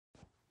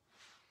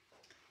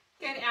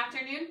Good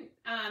afternoon,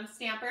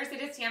 Stampers.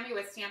 It is Tammy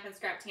with Stamp and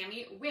Scrap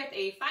Tammy with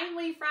a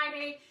Finally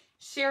Friday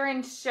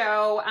Sharon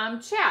Show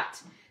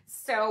chat.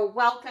 So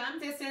welcome.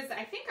 This is,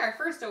 I think, our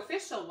first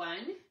official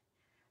one.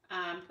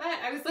 But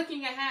I was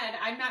looking ahead.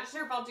 I'm not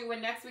sure if I'll do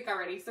one next week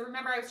already. So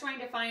remember, I was trying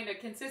to find a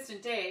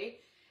consistent day,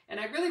 and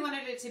I really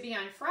wanted it to be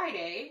on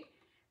Friday.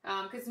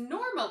 Because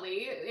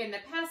normally, in the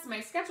past, my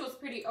schedule is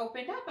pretty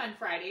opened up on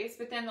Fridays.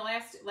 But then the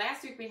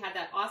last week, we had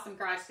that awesome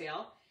garage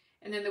sale.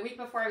 And then the week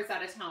before, I was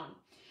out of town.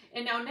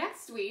 And now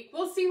next week,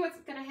 we'll see what's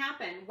going to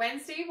happen.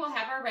 Wednesday, we'll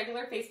have our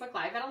regular Facebook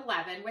Live at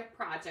 11 with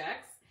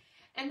projects.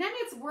 And then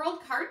it's World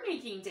Card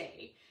Making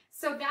Day.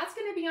 So that's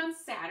going to be on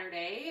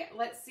Saturday.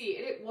 Let's see,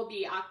 it will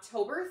be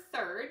October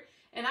 3rd.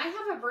 And I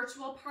have a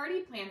virtual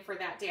party planned for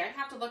that day. I'd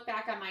have to look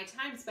back on my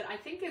times, but I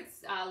think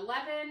it's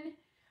 11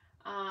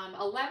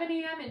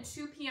 a.m. and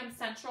 2 p.m.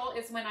 Central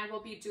is when I will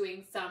be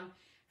doing some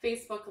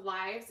Facebook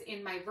Lives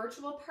in my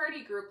virtual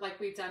party group like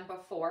we've done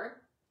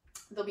before.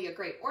 There'll be a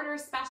great order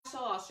special.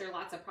 I'll share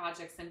lots of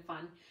projects and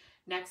fun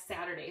next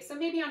Saturday. So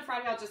maybe on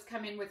Friday, I'll just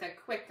come in with a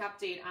quick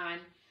update on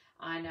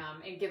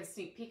and give a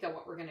sneak peek of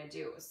what we're going to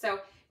do. So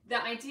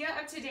the idea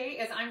of today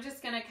is I'm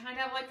just going to kind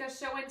of like a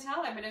show and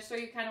tell. I'm going to show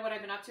you kind of what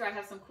I've been up to. I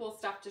have some cool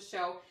stuff to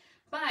show.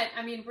 But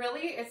I mean,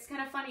 really, it's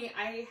kind of funny.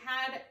 I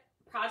had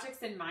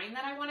projects in mind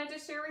that I wanted to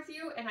share with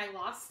you and I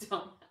lost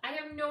them. I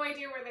have no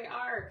idea where they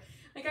are.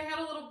 Like I had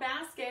a little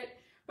basket,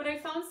 but I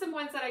found some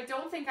ones that I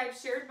don't think I've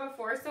shared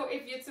before. So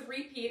if it's a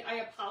repeat, I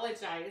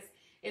apologize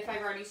if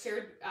I've already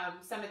shared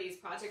some of these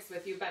projects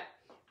with you. But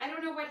I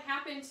don't know what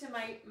happened to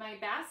my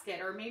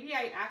basket, or maybe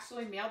I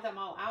actually mailed them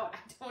all out.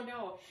 I don't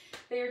know.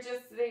 They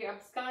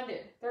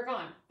absconded. They're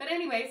gone. But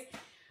anyways,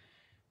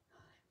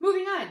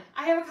 moving on.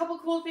 I have a couple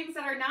cool things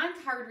that are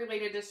non-card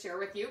related to share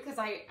with you because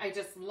I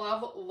just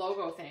love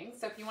logo things.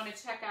 So if you want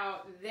to check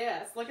out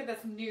this, look at this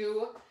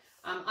new...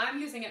 I'm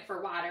using it for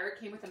water.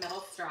 It came with a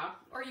metal straw,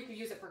 or you could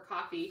use it for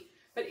coffee.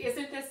 But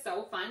isn't this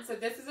so fun? So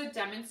this is a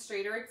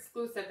demonstrator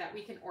exclusive that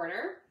we can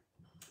order.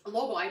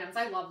 Logo items.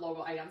 I love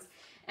logo items.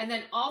 And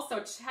then also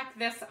check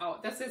this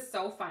out. This is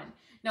so fun.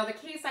 Now the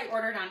case I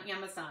ordered on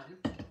Amazon.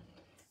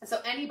 So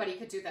anybody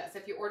could do this.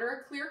 If you order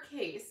a clear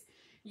case,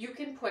 you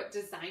can put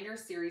designer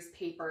series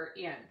paper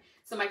in.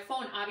 So my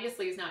phone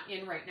obviously is not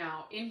in right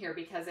now in here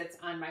because it's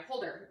on my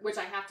holder, which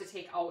I have to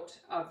take out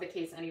of the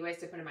case anyways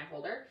to put in my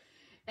holder.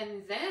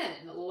 And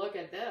then look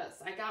at this.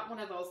 I got one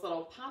of those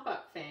little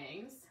pop-up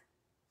things.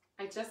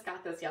 I just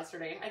got this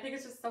yesterday. I think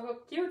it's just so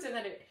cute. And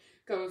then it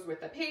goes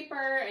with the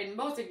paper. And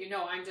most of you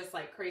know I'm just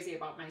like crazy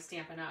about my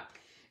Stampin' Up.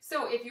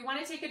 So if you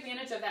want to take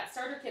advantage of that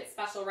starter kit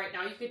special right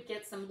now, you could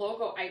get some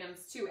logo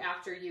items too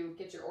after you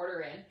get your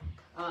order in.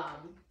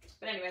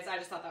 But anyways, I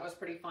just thought that was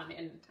pretty fun.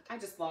 And I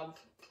just love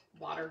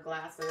water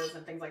glasses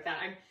and things like that.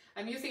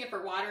 I'm using it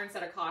for water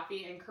instead of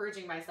coffee,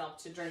 encouraging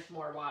myself to drink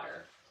more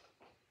water.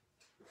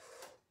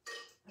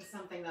 It's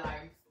something that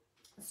I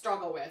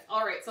struggle with.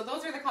 All right, so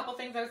those are the couple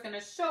things I was going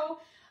to show.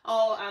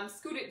 I'll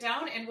scoot it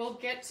down and we'll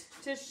get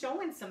to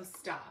showing some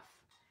stuff.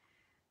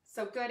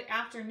 So good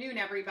afternoon,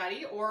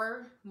 everybody,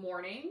 or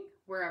morning,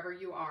 wherever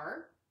you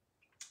are.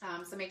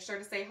 So make sure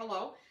to say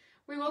hello.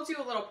 We will do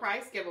a little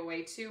prize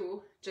giveaway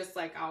too, just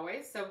like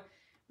always. So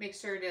make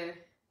sure to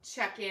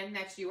check in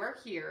that you are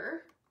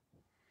here.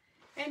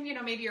 And, you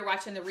know, maybe you're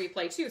watching the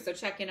replay too, so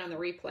check in on the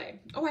replay.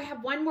 Oh, I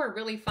have one more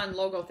really fun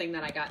logo thing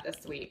that I got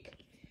this week.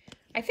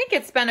 I think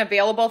it's been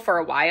available for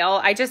a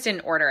while. I just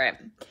didn't order it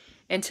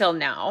until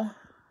now.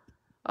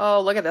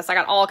 Oh, look at this. I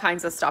got all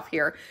kinds of stuff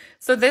here.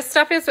 So this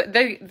stuff is,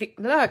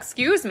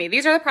 excuse me,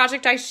 these are the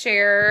projects I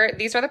share.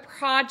 These are the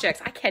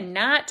projects. I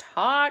cannot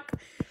talk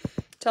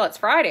till it's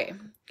Friday.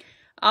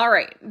 All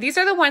right. These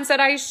are the ones that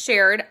I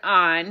shared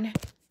on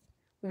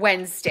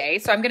Wednesday.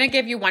 So I'm going to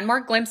give you one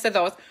more glimpse of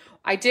those.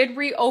 I did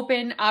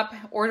reopen up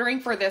ordering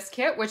for this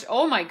kit, which,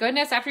 oh my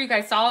goodness, after you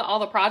guys saw all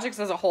the projects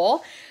as a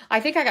whole, I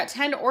think I got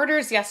 10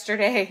 orders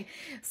yesterday.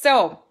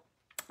 So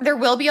there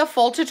will be a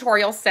full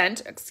tutorial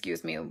sent.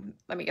 Excuse me,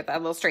 let me get that a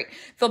little straight.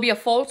 There'll be a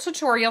full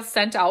tutorial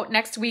sent out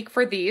next week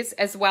for these,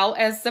 as well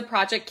as the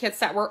project kits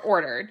that were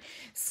ordered.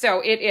 So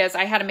it is,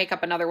 I had to make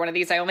up another one of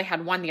these. I only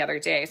had one the other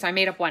day, so I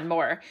made up one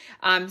more.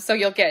 So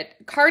you'll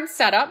get card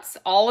setups,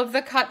 all of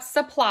the cut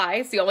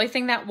supplies. The only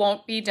thing that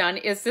won't be done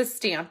is the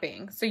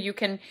stamping. So you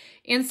can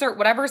insert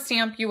whatever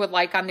stamp you would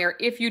like on there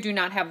if you do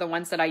not have the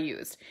ones that I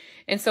used.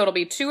 And so it'll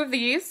be 2 of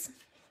these.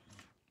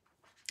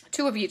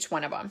 2 of each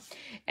one of them.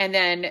 And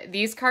then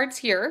these cards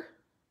here.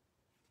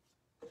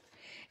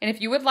 And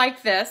if you would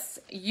like this,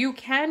 you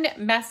can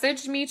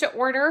message me to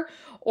order,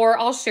 or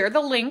I'll share the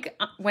link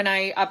when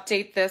I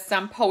update this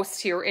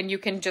post here, and you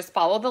can just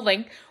follow the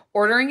link.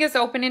 Ordering is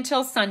open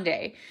until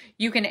Sunday.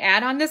 You can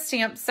add on the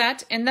stamp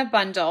set in the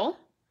bundle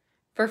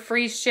for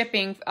free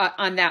shipping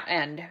on that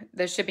end,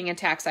 the shipping and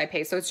tax I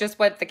pay. So it's just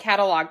what the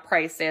catalog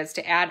price is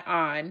to add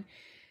on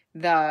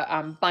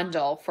the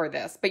bundle for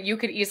this, but you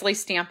could easily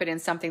stamp it in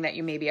something that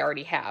you maybe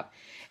already have.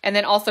 And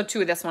then also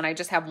 2 of this one, I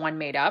just have one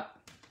made up.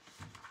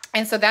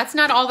 And so that's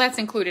not all that's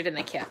included in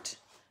the kit.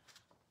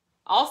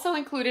 Also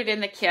included in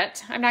the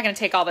kit, I'm not going to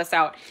take all this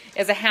out,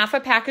 is a half a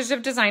package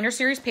of Designer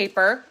Series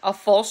paper, a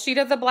full sheet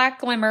of the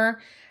black glimmer,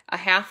 a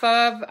half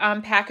of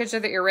package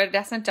of the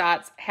iridescent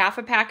dots, half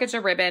a package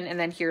of ribbon, and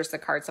then here's the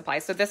card supply.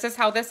 So this is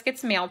how this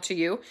gets mailed to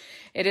you.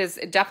 It is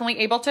definitely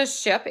able to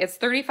ship. It's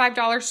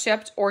 $35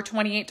 shipped or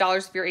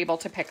 $28 if you're able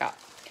to pick up.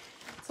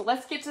 So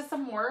let's get to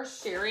some more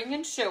sharing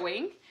and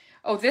showing.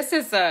 Oh, this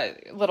is a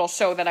little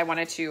show that I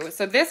wanted to.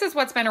 So this is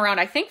what's been around,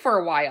 I think, for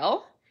a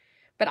while,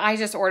 but I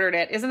just ordered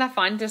it. Isn't that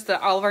fun? Just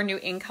all of our new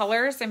ink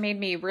colors. It made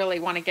me really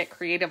want to get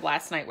creative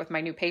last night with my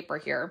new paper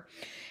here.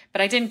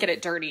 But I didn't get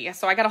it dirty,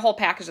 so I got a whole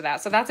package of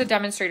that. So that's a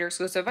demonstrator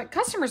exclusive. But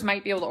customers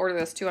might be able to order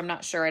this too. I'm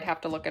not sure. I'd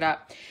have to look it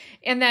up.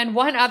 And then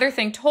one other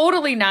thing,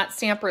 totally not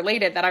stamp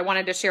related, that I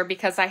wanted to share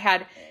because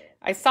I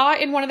saw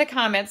in one of the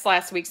comments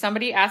last week,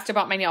 somebody asked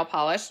about my nail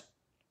polish.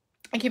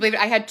 I can't believe it.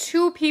 I had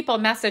 2 people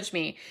message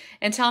me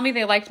and tell me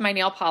they liked my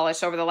nail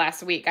polish over the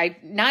last week.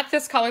 Not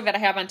this color that I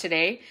have on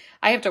today.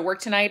 I have to work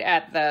tonight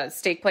at the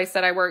steak place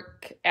that I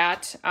work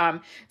at.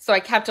 So I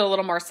kept it a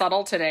little more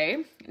subtle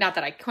today. Not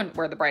that I couldn't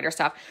wear the brighter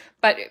stuff,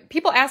 but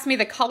people asked me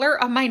the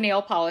color of my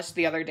nail polish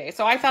the other day.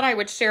 So I thought I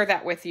would share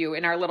that with you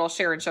in our little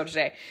share and show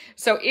today.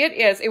 So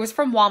it was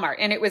from Walmart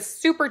and it was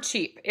super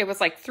cheap. It was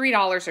like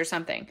 $3 or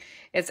something.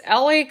 It's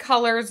LA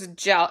Colors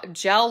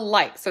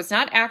gel-like. So it's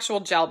not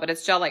actual gel, but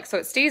it's gel-like. So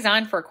it stays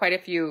on for quite a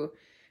few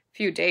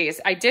days.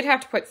 I did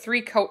have to put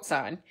 3 coats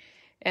on.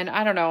 And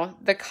I don't know,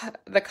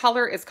 the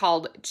color is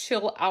called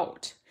Chill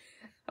Out.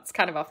 That's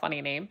kind of a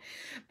funny name.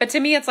 But to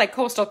me, it's like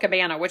Coastal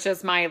Cabana, which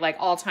is my like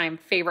all-time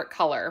favorite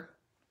color.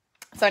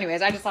 So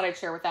anyways, I just thought I'd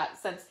share with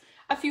that since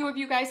a few of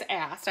you guys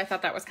asked. I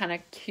thought that was kind of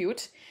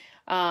cute.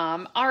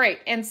 All right.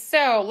 And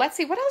so let's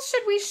see, what else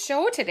should we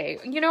show today?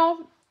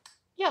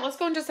 Yeah, let's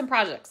go into some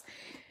projects.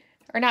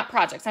 Or not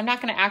projects. I'm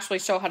not going to actually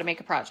show how to make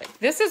a project.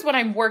 This is what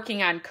I'm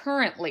working on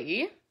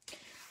currently.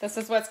 This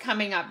is what's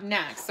coming up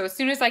next. So as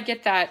soon as I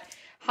get that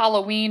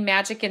Halloween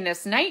Magic in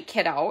This Night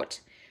kit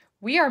out,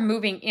 we are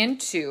moving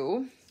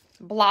into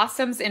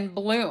Blossoms in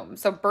Bloom.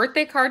 So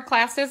birthday card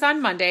classes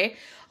on Monday.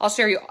 I'll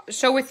share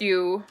with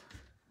you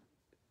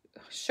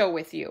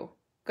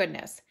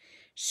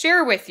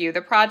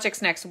the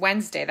projects next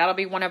Wednesday. That'll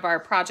be one of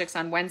our projects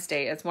on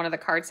Wednesday. It's one of the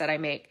cards that I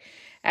make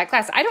at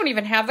class. I don't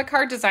even have the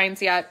card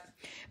designs yet,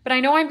 but I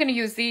know I'm going to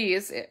use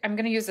these. I'm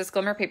going to use this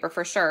glimmer paper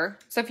for sure.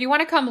 So if you want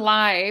to come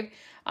live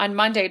on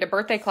Monday to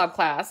birthday club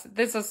class,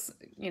 this is,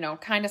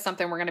 kind of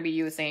something we're going to be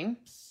using.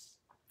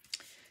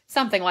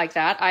 Something like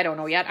that. I don't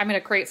know yet. I'm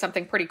going to create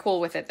something pretty cool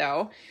with it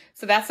though.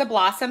 So that's the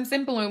Blossoms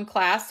in Bloom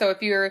class. So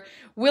if you're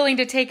willing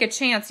to take a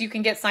chance, you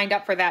can get signed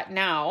up for that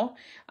now.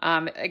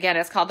 Again,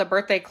 it's called the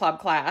birthday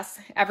club class.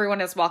 Everyone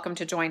is welcome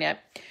to join it.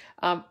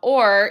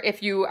 Or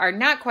if you are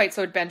not quite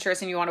so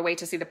adventurous and you want to wait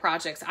to see the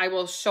projects, I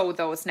will show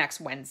those next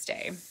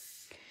Wednesday.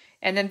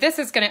 And then this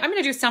is I'm going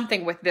to do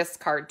something with this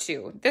card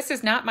too. This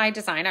is not my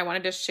design. I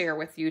wanted to share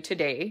with you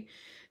today.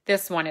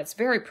 This one, it's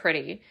very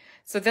pretty.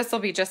 So this will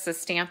be just the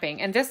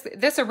stamping. And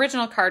this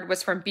original card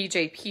was from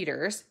BJ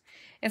Peters.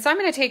 And so I'm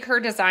going to take her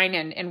design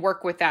and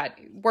work with that,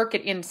 work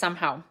it in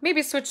somehow.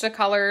 Maybe switch the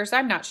colors.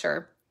 I'm not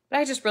sure. But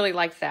I just really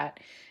like that.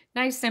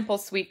 Nice, simple,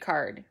 sweet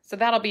card. So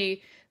that'll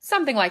be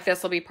something like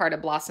this will be part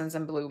of Blossoms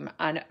in Bloom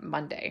on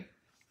Monday.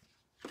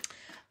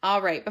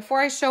 All right,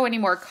 before I show any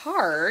more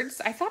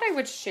cards, I thought I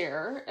would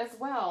share as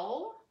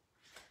well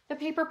the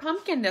paper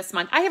pumpkin this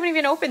month. I haven't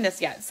even opened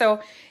this yet. So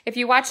if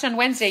you watched on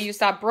Wednesday, you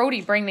saw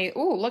Brody bring the,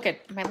 ooh, look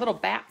at my little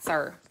bats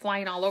are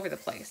flying all over the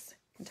place.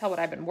 You can tell what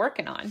I've been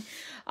working on.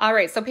 All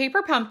right, so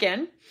paper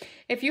pumpkin.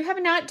 If you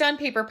have not done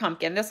paper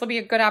pumpkin, this will be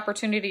a good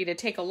opportunity to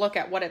take a look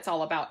at what it's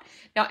all about.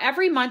 Now,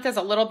 every month is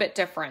a little bit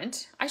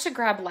different. I should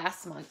grab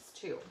last month's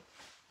too.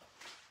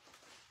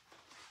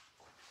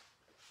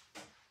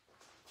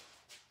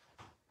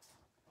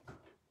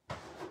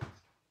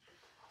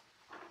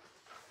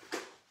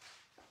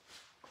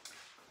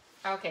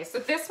 Okay, so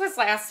this was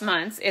last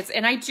month's.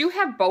 And I do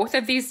have both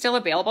of these still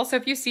available. So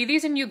if you see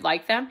these and you'd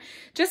like them,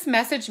 just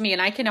message me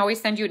and I can always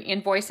send you an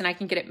invoice and I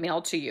can get it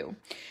mailed to you.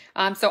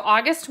 So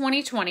August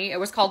 2020, it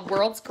was called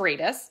World's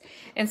Greatest.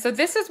 And so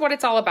this is what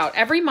it's all about.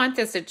 Every month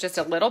is just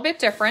a little bit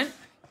different.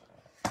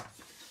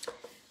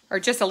 Or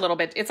just a little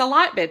bit. It's a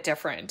lot bit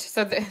different.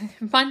 So the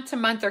month to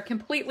month are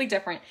completely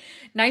different.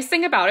 Nice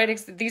thing about it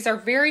is these are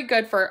very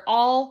good for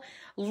all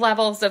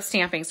levels of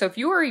stamping. So if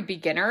you are a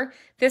beginner,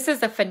 this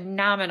is a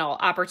phenomenal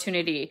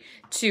opportunity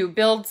to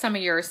build some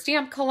of your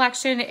stamp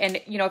collection.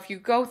 And, if you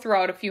go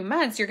throughout a few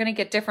months, you're going to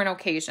get different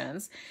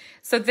occasions.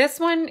 So this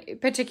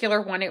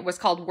particular one, it was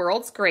called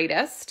World's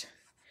Greatest.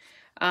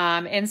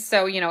 And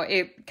so,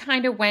 it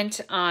kind of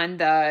went on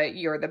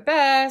you're the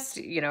best,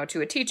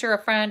 to a teacher,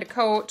 a friend, a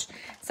coach,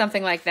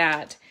 something like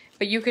that.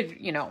 But you could,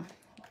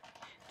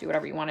 do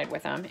whatever you wanted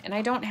with them. And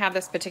I don't have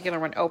this particular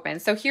one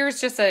open. So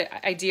here's just an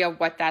idea of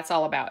what that's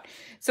all about.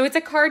 So it's a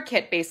card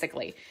kit,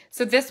 basically.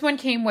 So this one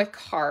came with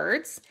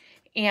cards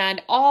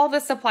and all the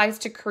supplies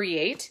to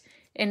create.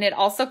 And it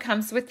also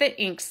comes with the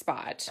ink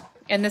spot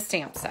and the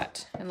stamp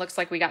set. And looks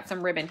like we got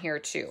some ribbon here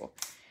too.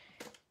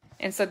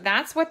 And so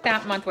that's what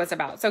that month was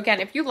about. So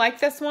again, if you like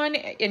this one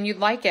and you'd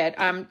like it,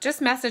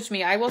 just message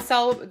me. I will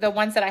sell the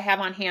ones that I have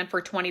on hand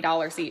for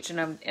 $20 each,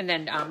 and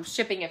then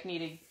shipping if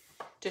needed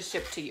to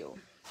ship to you.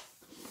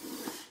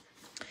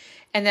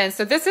 And then,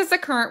 so this is the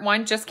current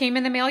one, just came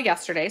in the mail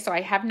yesterday, so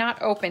I have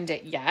not opened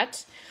it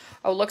yet.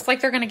 Oh, looks like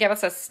they're going to give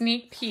us a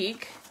sneak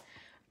peek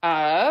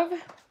of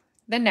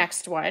the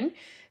next one.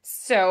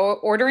 So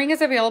ordering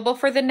is available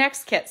for the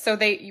next kit. So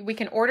we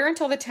can order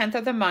until the 10th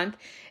of the month,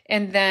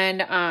 and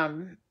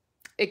then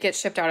it gets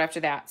shipped out after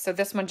that. So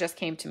this one just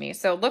came to me.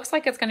 So it looks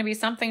like it's going to be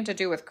something to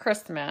do with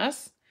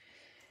Christmas.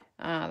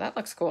 That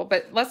looks cool.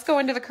 But let's go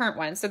into the current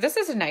one. So this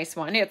is a nice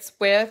one. It's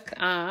with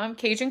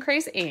Cajun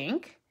Craze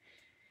ink.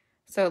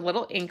 So a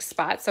little ink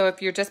spot. So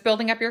if you're just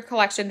building up your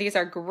collection, these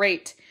are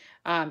great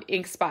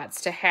ink spots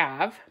to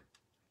have.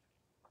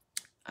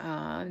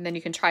 And then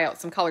you can try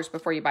out some colors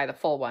before you buy the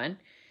full one.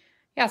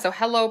 Yeah, so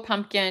Hello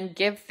Pumpkin,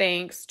 Give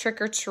Thanks,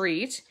 Trick or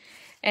Treat.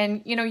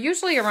 And, you know,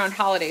 usually around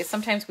holidays,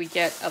 sometimes we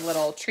get a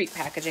little treat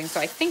packaging. So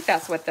I think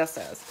that's what this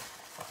is.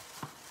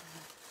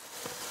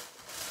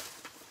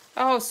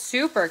 Oh,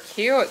 super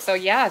cute. So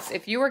yes,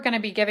 if you were going to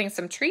be giving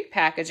some treat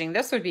packaging,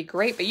 this would be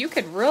great. But you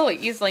could really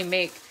easily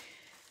make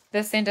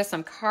this into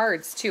some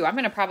cards too. I'm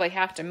going to probably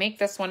have to make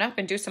this one up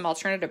and do some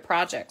alternative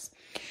projects.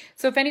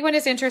 So if anyone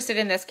is interested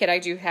in this kit, I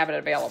do have it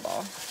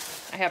available.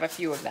 I have a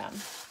few of them.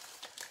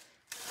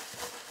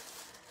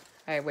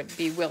 I would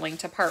be willing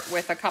to part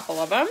with a couple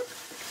of them.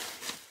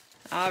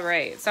 All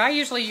right, so I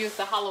usually use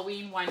the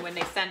Halloween one when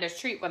they send a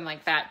treat one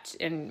like that,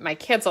 and my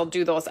kids will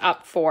do those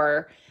up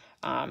for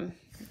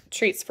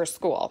treats for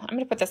school. I'm going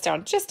to put this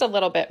down just a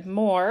little bit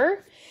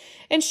more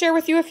and share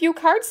with you a few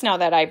cards now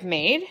that I've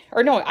made.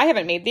 Or no, I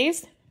haven't made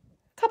these.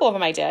 A couple of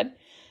them I did,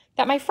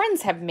 that my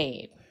friends have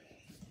made.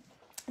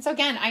 So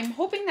again, I'm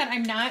hoping that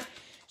I'm not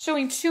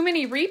showing too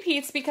many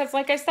repeats because,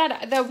 like I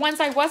said, the ones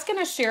I was going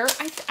to share,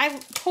 I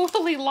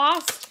totally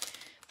lost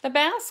the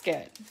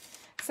basket.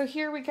 So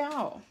here we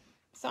go.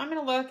 So I'm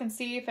going to look and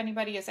see if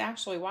anybody is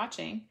actually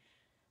watching.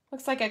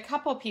 Looks like a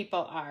couple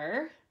people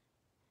are,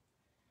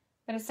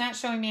 but it's not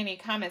showing me any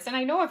comments. And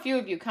I know a few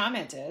of you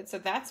commented, so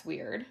that's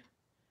weird.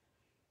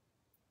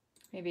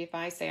 Maybe if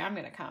I say I'm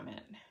going to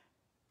comment.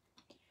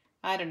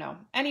 I don't know.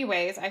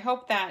 Anyways, I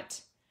hope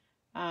that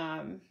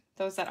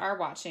those that are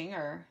watching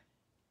are...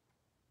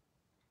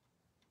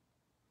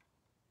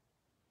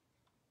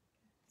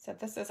 So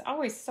this is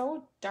always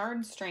so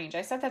darn strange.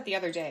 I said that the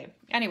other day.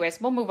 Anyways,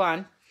 we'll move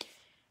on.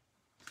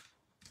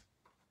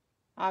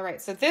 All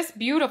right, so this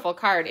beautiful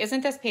card.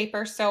 Isn't this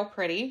paper so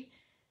pretty?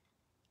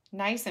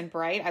 Nice and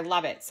bright. I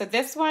love it. So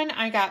this one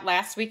I got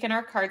last week in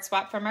our card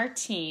swap from our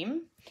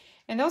team.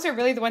 And those are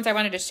really the ones I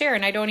wanted to share,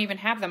 and I don't even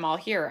have them all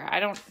here. I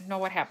don't know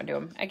what happened to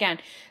them. Again,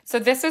 so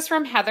this is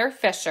from Heather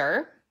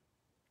Fisher.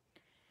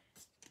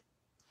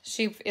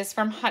 She is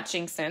from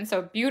Hutchinson, so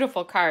a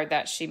beautiful card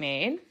that she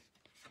made.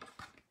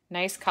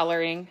 Nice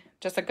coloring,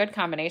 just a good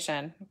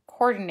combination.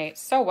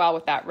 Coordinates so well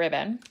with that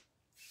ribbon.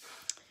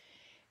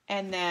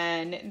 And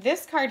then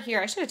this card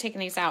here, I should have taken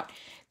these out.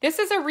 This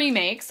is a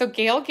remake, so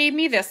Gail gave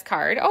me this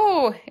card.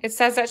 Oh, it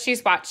says that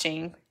she's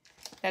watching.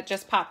 That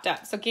just popped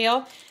up. So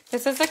Gail,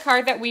 this is a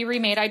card that we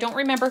remade. I don't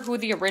remember who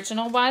the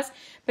original was,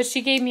 but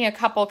she gave me a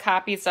couple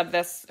copies of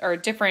this, or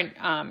different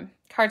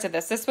cards of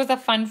this. This was a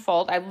fun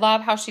fold. I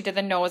love how she did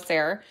the nose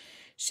there.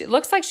 She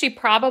looks like she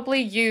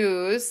probably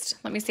used,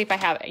 let me see if I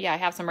have it. Yeah, I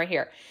have some right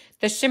here.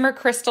 The Shimmer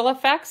Crystal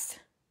Effects,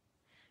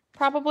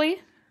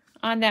 probably,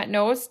 on that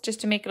nose, just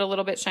to make it a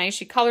little bit shiny.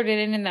 She colored it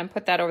in and then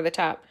put that over the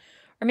top.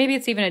 Or maybe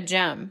it's even a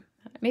gem.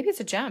 Maybe it's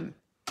a gem.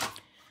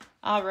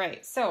 All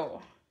right,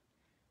 so...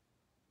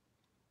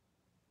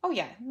 Oh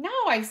yeah, now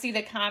I see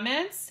the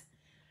comments.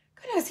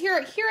 Goodness,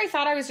 here I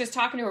thought I was just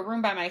talking to a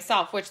room by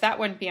myself, which that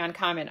wouldn't be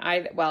uncommon.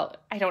 Well,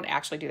 I don't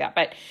actually do that,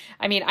 but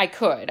I mean, I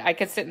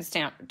could sit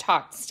and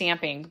talk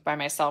stamping by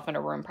myself in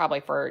a room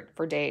probably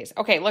for days.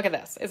 Okay, look at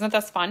this. Isn't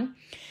this fun?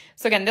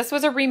 So again, this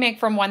was a remake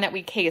from one that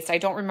we cased. I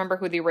don't remember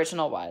who the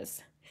original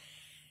was.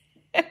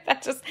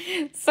 That's just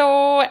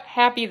so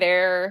happy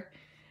there.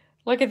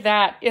 Look at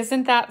that.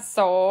 Isn't that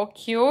so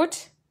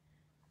cute?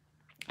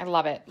 I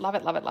love it. Love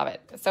it, love it, love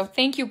it. So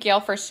thank you, Gail,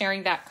 for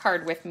sharing that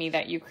card with me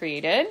that you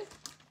created.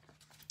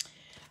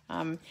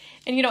 And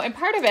you know, and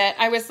part of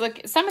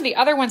it, some of the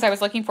other ones I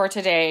was looking for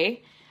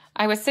today,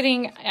 I was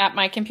sitting at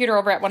my computer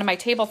over at one of my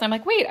tables, and I'm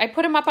like, wait, I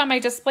put them up on my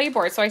display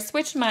board. So I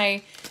switched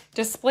my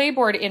display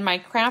board in my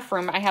craft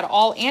room. I had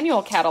all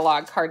annual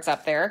catalog cards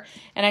up there,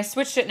 and I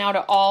switched it now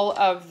to all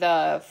of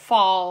the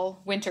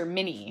fall, winter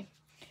mini.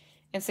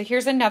 And so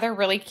here's another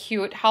really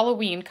cute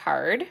Halloween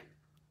card.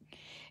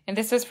 And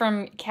this is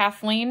from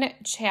Kathleen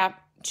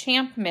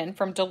Champman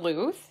from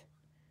Duluth.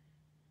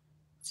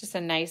 It's just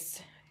a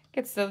nice,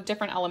 gets the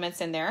different elements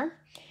in there.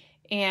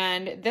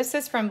 And this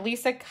is from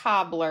Lisa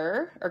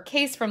Cobbler, or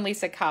case from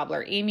Lisa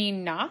Cobbler, Amy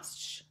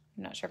Nosch.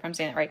 I'm not sure if I'm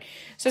saying that right.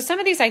 So some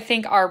of these I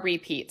think are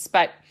repeats,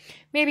 but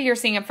maybe you're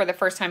seeing them for the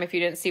first time if you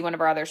didn't see one of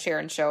our other share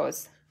and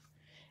shows.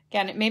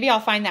 Again, maybe I'll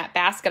find that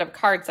basket of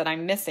cards that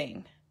I'm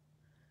missing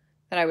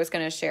that I was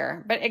going to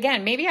share. But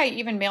again, maybe I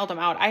even mailed them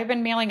out. I've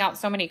been mailing out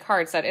so many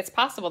cards that it's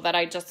possible that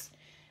I just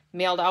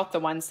mailed out the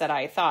ones that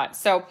I thought.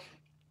 So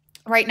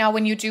right now,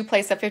 when you do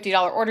place a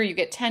 $50 order, you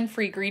get 10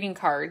 free greeting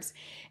cards.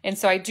 And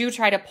so I do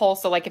try to pull.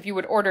 So like if you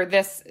would order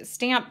this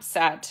stamp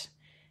set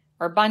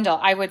or bundle,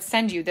 I would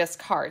send you this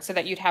card so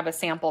that you'd have a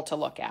sample to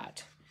look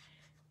at.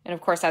 And of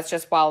course, that's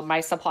just while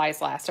my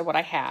supplies last of what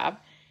I have.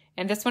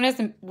 And this one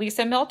is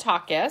Lisa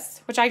Miltakis,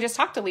 which I just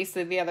talked to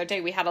Lisa the other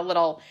day. We had a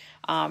little,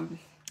 I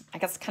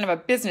guess, kind of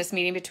a business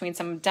meeting between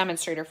some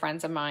demonstrator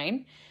friends of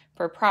mine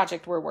for a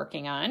project we're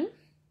working on.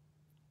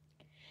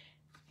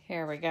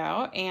 Here we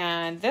go.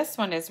 And this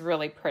one is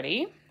really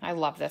pretty. I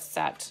love this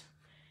set.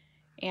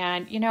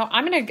 And you know,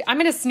 I'm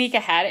gonna sneak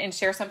ahead and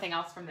share something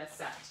else from this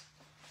set.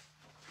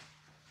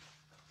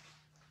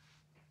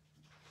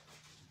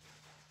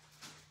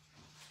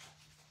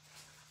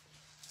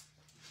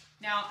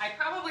 Now, I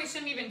probably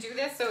shouldn't even do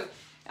this. So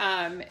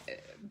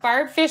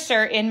Barb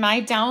Fisher in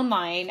my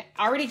downline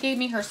already gave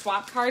me her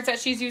swap cards that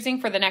she's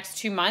using for the next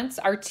 2 months.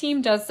 Our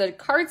team does the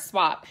card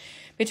swap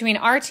between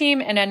our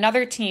team and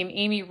another team,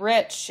 Amy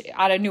Rich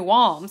out of New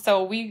Ulm.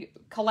 So we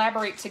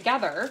collaborate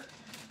together.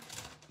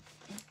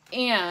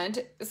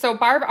 And so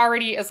Barb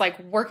already is like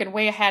working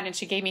way ahead and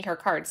she gave me her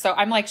cards. So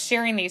I'm like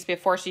sharing these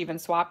before she even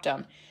swapped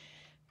them.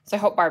 So I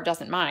hope Barb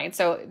doesn't mind.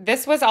 So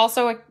this was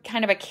also a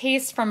kind of a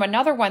case from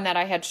another one that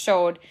I had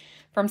showed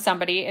from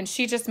somebody, and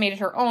she just made it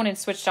her own and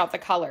switched out the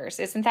colors.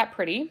 Isn't that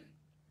pretty?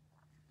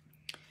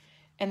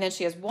 And then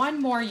she has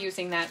one more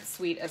using that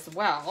suite as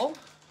well.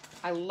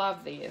 I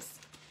love these.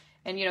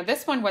 And you know,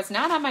 this one was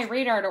not on my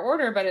radar to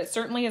order, but it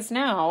certainly is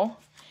now.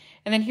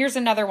 And then here's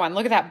another one.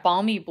 Look at that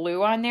balmy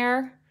blue on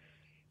there.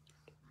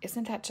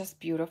 Isn't that just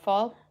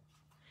beautiful?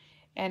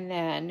 And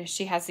then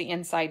she has the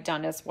inside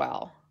done as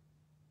well.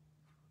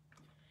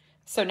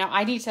 So now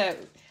I need to,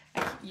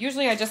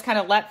 usually I just kind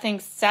of let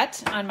things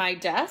set on my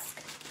desk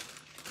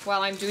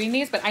while I'm doing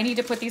these, but I need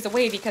to put these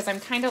away because I'm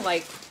kind of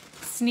like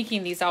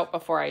sneaking these out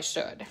before I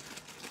should.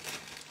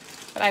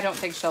 But I don't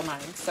think she'll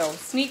mind. So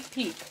sneak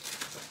peek.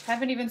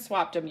 Haven't even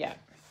swapped them yet.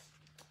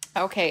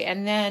 Okay,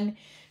 and then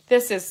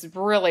this is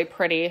really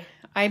pretty.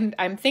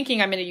 I'm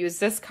thinking I'm going to use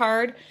this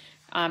card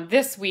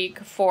this week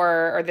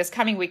or this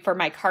coming week for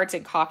my Cards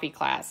and Coffee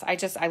class.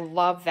 I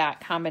love that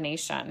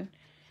combination.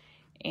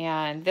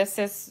 And this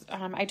is,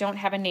 I don't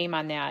have a name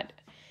on that.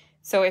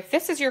 So if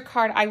this is your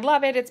card, I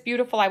love it. It's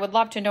beautiful. I would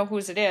love to know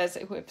whose it is,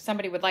 if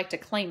somebody would like to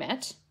claim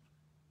it.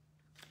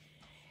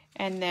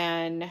 And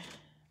then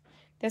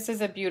this is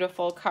a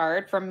beautiful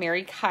card from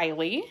Mary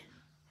Kiley.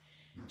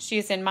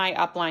 She's in my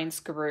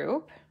uplines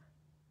group.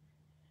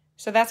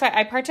 So that's why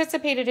I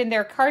participated in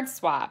their card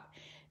swap.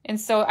 And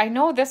so I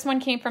know this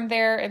one came from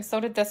there, and so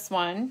did this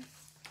one.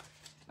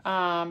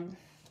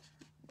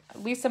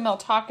 Lisa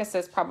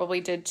Miltakis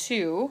probably did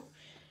too.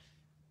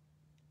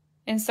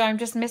 And so I'm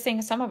just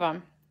missing some of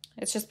them.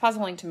 It's just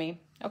puzzling to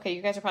me. Okay,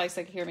 you guys are probably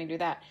sick of hearing me do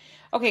that.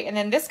 Okay, and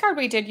then this card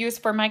we did use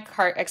for my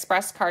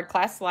express card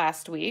class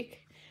last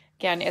week.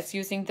 Again, it's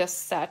using this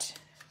set,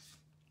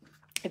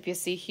 if you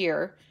see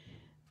here.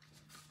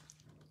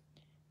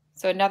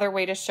 So another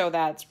way to show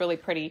that, it's really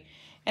pretty.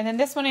 And then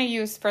this one I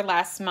used for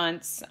last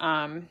month's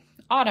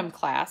autumn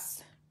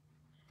class.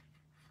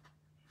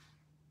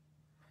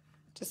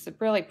 Just a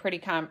really pretty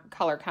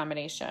color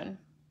combination.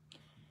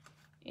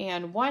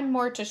 And one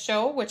more to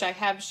show, which I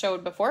have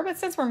showed before, but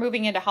since we're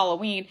moving into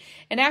Halloween,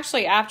 and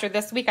actually after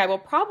this week, I will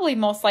probably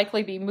most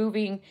likely be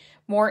moving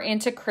more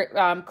into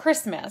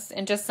Christmas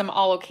and just some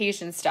all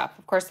occasion stuff.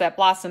 Of course, that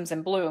Blossoms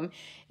and Bloom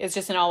is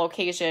just an all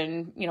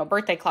occasion, you know,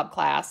 birthday club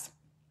class.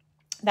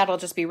 That'll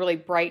just be really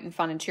bright and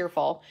fun and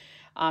cheerful.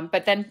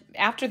 But then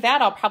after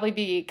that, I'll probably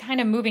be kind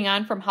of moving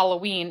on from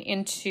Halloween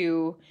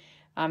into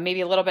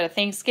maybe a little bit of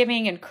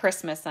Thanksgiving and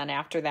Christmas then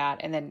after that.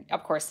 And then,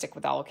 of course, stick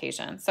with all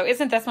occasions. So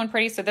isn't this one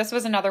pretty? So this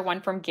was another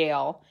one from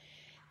Gail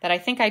that I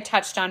think I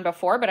touched on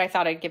before, but I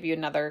thought I'd give you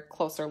another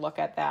closer look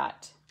at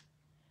that.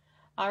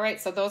 All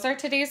right, so those are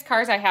today's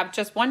cards. I have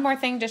just one more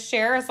thing to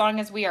share as long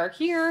as we are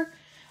here.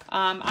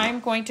 I'm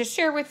going to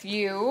share with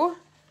you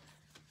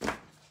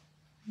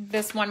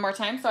this one more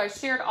time. So I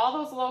shared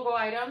all those logo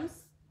items.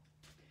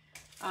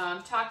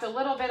 Talked a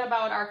little bit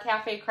about our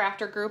Cafe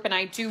Crafter group, and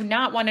I do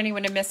not want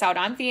anyone to miss out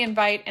on the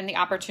invite and the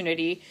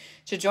opportunity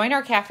to join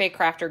our Cafe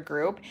Crafter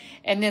group.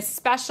 And this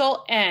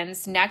special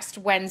ends next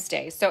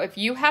Wednesday. So if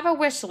you have a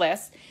wish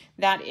list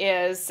that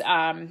is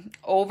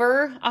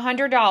over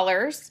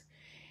 $100,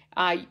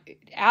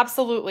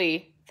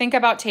 absolutely think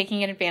about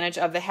taking advantage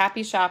of the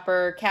Happy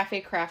Shopper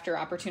Cafe Crafter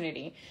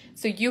opportunity.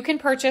 So you can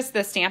purchase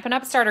the Stampin'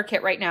 Up! Starter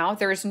Kit right now.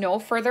 There is no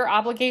further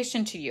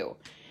obligation to you.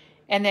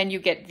 And then you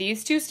get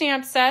these two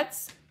stamp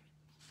sets.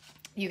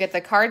 You get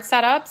the card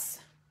setups.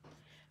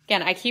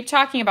 Again, I keep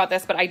talking about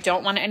this, but I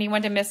don't want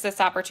anyone to miss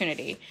this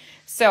opportunity.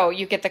 So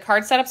you get the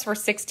card setups for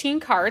 16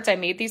 cards. I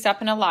made these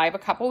up in a live a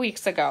couple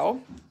weeks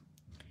ago.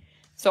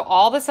 So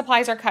all the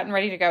supplies are cut and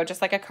ready to go,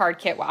 just like a card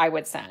kit I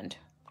would send.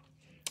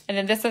 And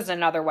then this is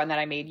another one that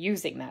I made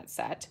using that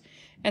set.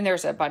 And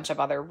there's a bunch of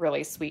other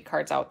really sweet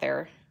cards out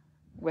there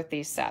with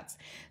these sets.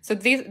 So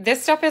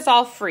this stuff is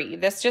all free.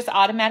 This just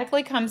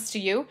automatically comes to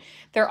you.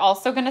 They're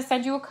also going to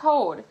send you a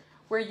code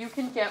where you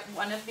can get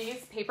one of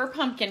these paper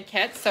pumpkin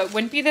kits. So it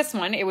wouldn't be this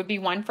one. It would be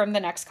one from the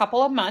next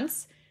couple of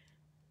months.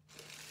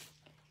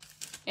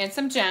 And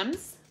some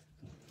gems.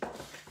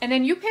 And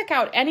then you pick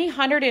out any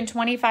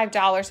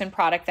 $125 in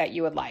product that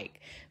you would like.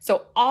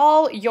 So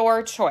all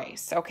your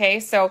choice, okay?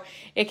 So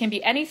it can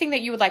be anything that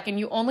you would like, and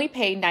you only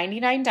pay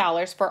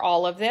 $99 for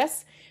all of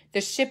this.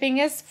 The shipping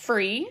is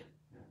free,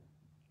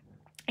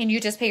 and you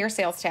just pay your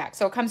sales tax.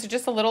 So it comes to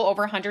just a little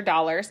over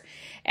 $100,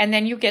 and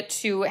then you get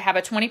to have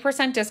a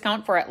 20%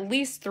 discount for at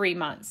least 3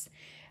 months.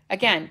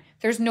 Again,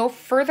 there's no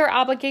further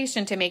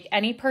obligation to make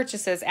any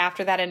purchases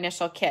after that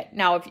initial kit.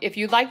 Now, if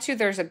you'd like to,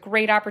 there's a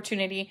great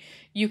opportunity.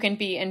 You can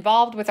be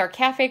involved with our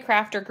Cafe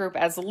Crafter group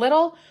as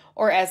little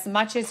or as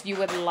much as you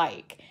would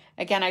like.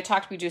 Again,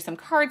 we do some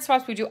card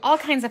swaps. We do all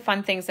kinds of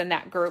fun things in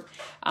that group.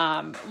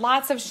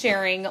 Lots of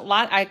sharing.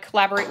 I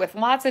collaborate with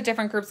lots of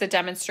different groups of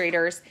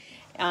demonstrators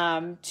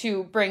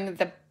to bring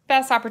the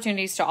best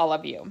opportunities to all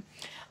of you.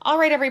 All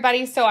right,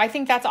 everybody. So I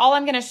think that's all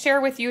I'm going to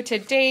share with you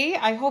today.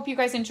 I hope you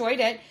guys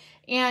enjoyed it.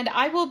 And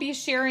I will be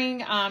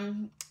sharing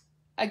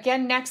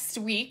again next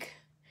week.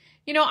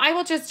 You know, I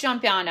will just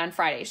jump on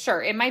Friday.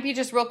 Sure, it might be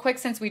just real quick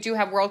since we do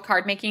have World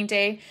Card Making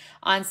Day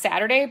on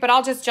Saturday, but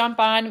I'll just jump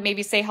on,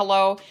 maybe say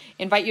hello,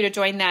 invite you to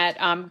join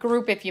that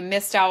group if you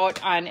missed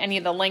out on any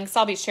of the links.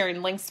 I'll be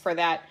sharing links for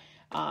that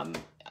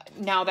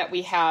now that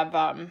we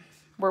have,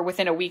 we're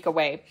within a week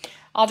away.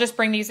 I'll just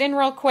bring these in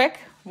real quick.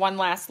 One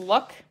last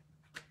look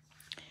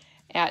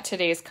at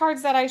today's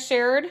cards that I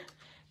shared.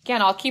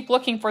 Again, I'll keep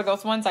looking for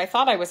those ones I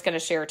thought I was going to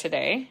share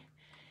today.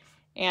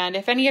 And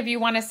if any of you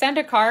want to send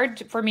a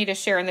card for me to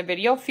share in the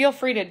video, feel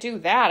free to do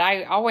that.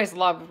 I always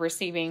love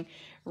receiving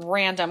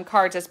random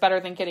cards. It's better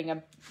than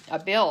getting a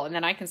bill, and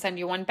then I can send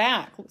you one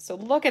back. So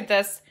look at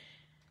this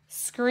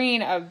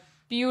screen of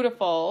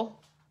beautiful,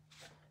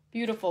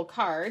 beautiful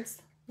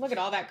cards. Look at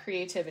all that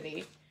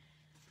creativity.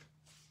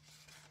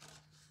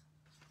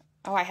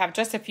 Oh, I have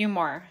just a few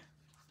more.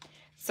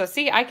 So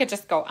see, I could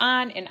just go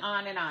on and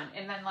on and on.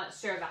 And then let's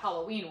share the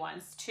Halloween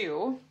ones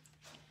too.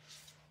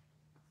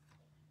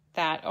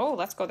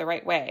 Let's go the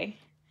right way.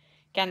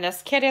 Again,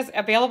 this kit is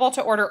available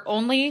to order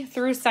only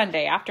through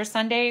Sunday. After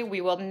Sunday,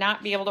 we will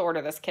not be able to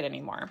order this kit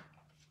anymore.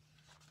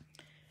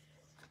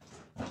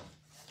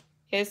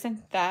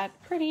 Isn't that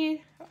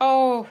pretty?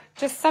 Oh,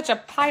 just such a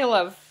pile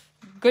of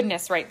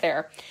goodness right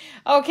there.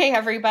 Okay,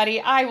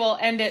 everybody, I will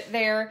end it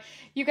there.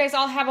 You guys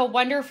all have a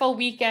wonderful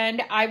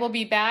weekend. I will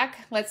be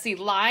back, let's see,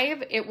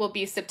 live. It will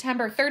be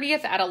September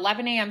 30th at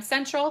 11 a.m.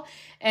 Central.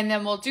 And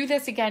then we'll do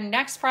this again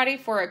next Friday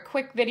for a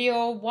quick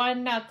video,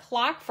 1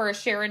 o'clock for a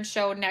Sharon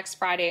show next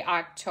Friday,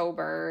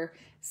 October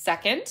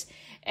 2nd.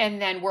 And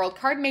then World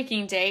Card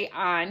Making Day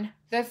on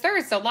the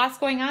 3rd. So lots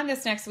going on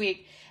this next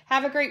week.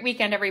 Have a great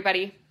weekend,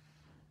 everybody.